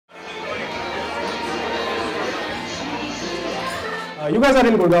You guys are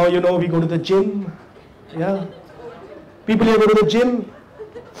in Gurgaon, you know we go to the gym. Yeah. People here go to the gym.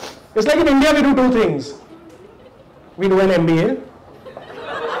 It's like in India we do two things. We do an MBA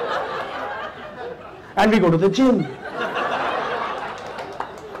and we go to the gym.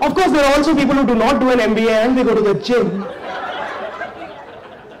 Of course, there are also people who do not do an MBA and they go to the gym.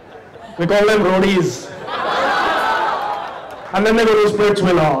 We call them roadies. And then they go to Splits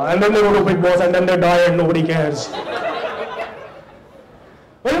Villa, and then they go to Big Boss, and then they die and nobody cares.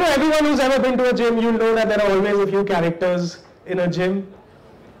 Well, you know, everyone who's ever been to a gym, you'll know that there are always a few characters in a gym.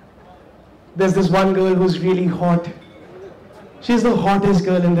 There's this one girl who's really hot. She's the hottest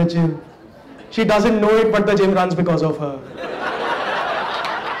girl in the gym. She doesn't know it, but the gym runs because of her.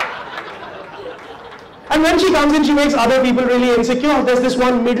 And when she comes in, she makes other people really insecure. There's this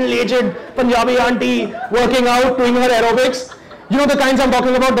one middle-aged Punjabi auntie working out, doing her aerobics. You know the kinds I'm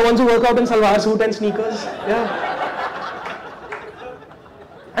talking about, the ones who work out in salwar suit and sneakers. Yeah.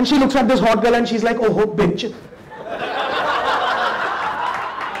 And she looks at this hot girl and she's like, oh, bitch.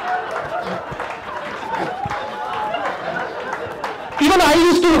 Even I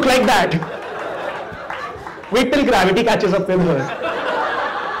used to look like that. Wait till gravity catches up with her.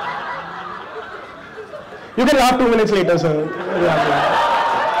 You can laugh 2 minutes later, sir.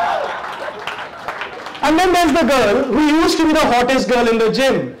 And then there's the girl who used to be the hottest girl in the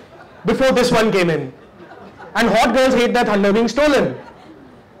gym before this one came in. And hot girls hate their thunder being stolen.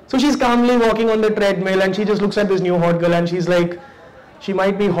 So she's calmly walking on the treadmill and she just looks at this new hot girl and she's like, she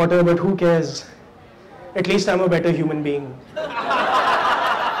might be hotter, but who cares? At least I'm a better human being.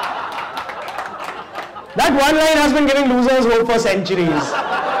 That one line has been giving losers hope for centuries.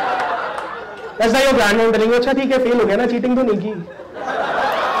 That's like your grandmom telling you, अच्छा ठीक है, fail हो गया ना, cheating तो नहीं की.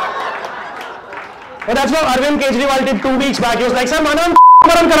 But that's what Arvind Kejriwal did 2 weeks back. He was like, sir, माना हम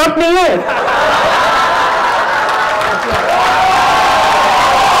corrupt नहीं है.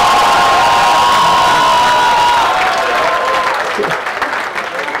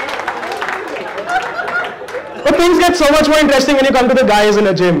 But things get so much more interesting when you come to the guys in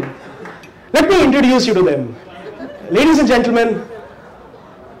a gym. Let me introduce you to them. Ladies and gentlemen,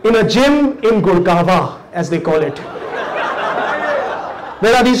 in a gym in Gurgaon, as they call it,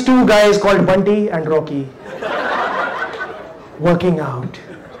 there are these two guys called Bunty and Rocky working out.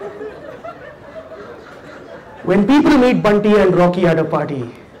 When people meet Bunty and Rocky at a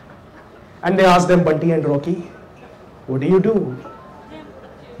party and they ask them, Bunty and Rocky, what do?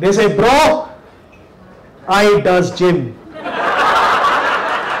 They say, bro, I does gym.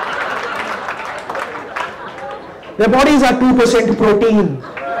 Their bodies are 2% protein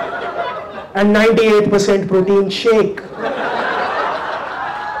and 98% protein shake.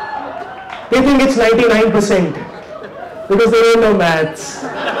 They think it's 99% because they don't know maths.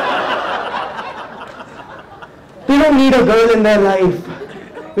 They don't need a girl in their life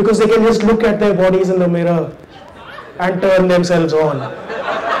because they can just look at their bodies in the mirror and turn themselves on.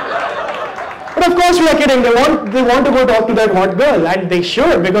 But of course we are kidding. They want to go talk to that hot girl, and they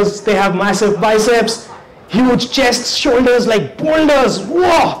should, because they have massive biceps, huge chests, shoulders like boulders.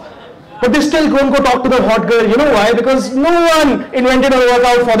 Whoa! But they still go and talk to the hot girl. You know why? Because no one invented a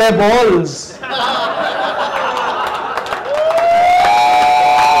workout for their balls.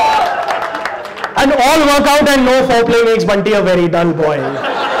 And all workout and no foreplay makes Bunty a very dull boy.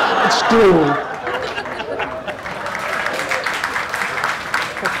 It's true.